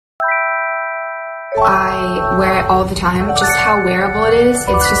I wear it all the time. Just how wearable it is,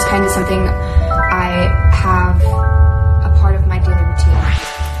 it's just kind of something I have a part of my daily routine.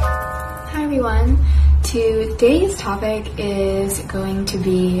 Hi everyone. Today's topic is going to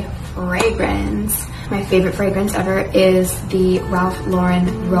be fragrance. My favorite fragrance ever is the Ralph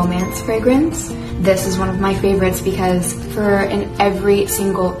Lauren Romance fragrance. This is one of my favorites because for an every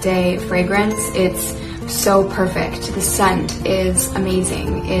single day fragrance, it's so perfect. The scent is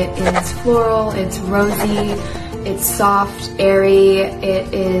amazing. It is floral, it's rosy, it's soft, airy,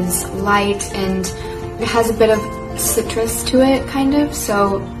 it is light, and it has a bit of citrus to it, kind of.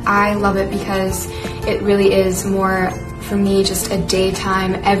 So I love it because it really is more, for me, just a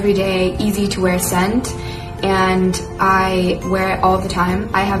daytime, everyday, easy to wear scent. And I wear it all the time.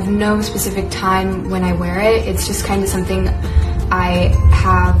 I have no specific time when I wear it. It's just kind of something I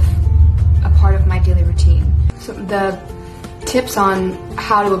have a part of my daily routine. So the tips on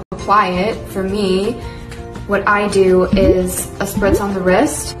how to apply it, for me, what I do is a spritz on the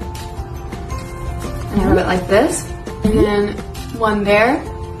wrist, and I rub it like this, and then one there,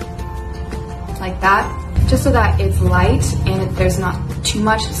 like that, just so that it's light and there's not too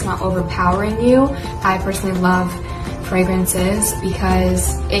much, it's not overpowering you. I personally love fragrances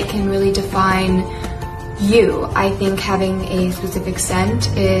because it can really define you. I think having a specific scent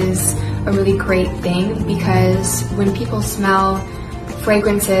is a really great thing because when people smell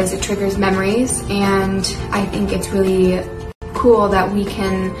fragrances, it triggers memories, and I think it's really cool that we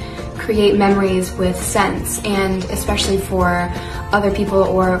can create memories with scents, and especially for other people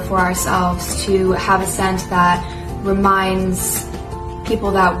or for ourselves to have a scent that reminds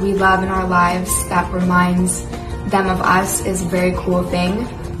people that we love in our lives, that reminds them of us, is a very cool thing.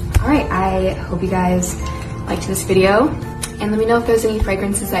 Alright, I hope you guys liked this video, and let me know if there's any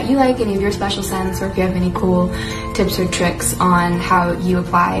fragrances that you like, any of your special scents, or if you have any cool tips or tricks on how you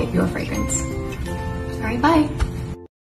apply your fragrance. Alright, bye!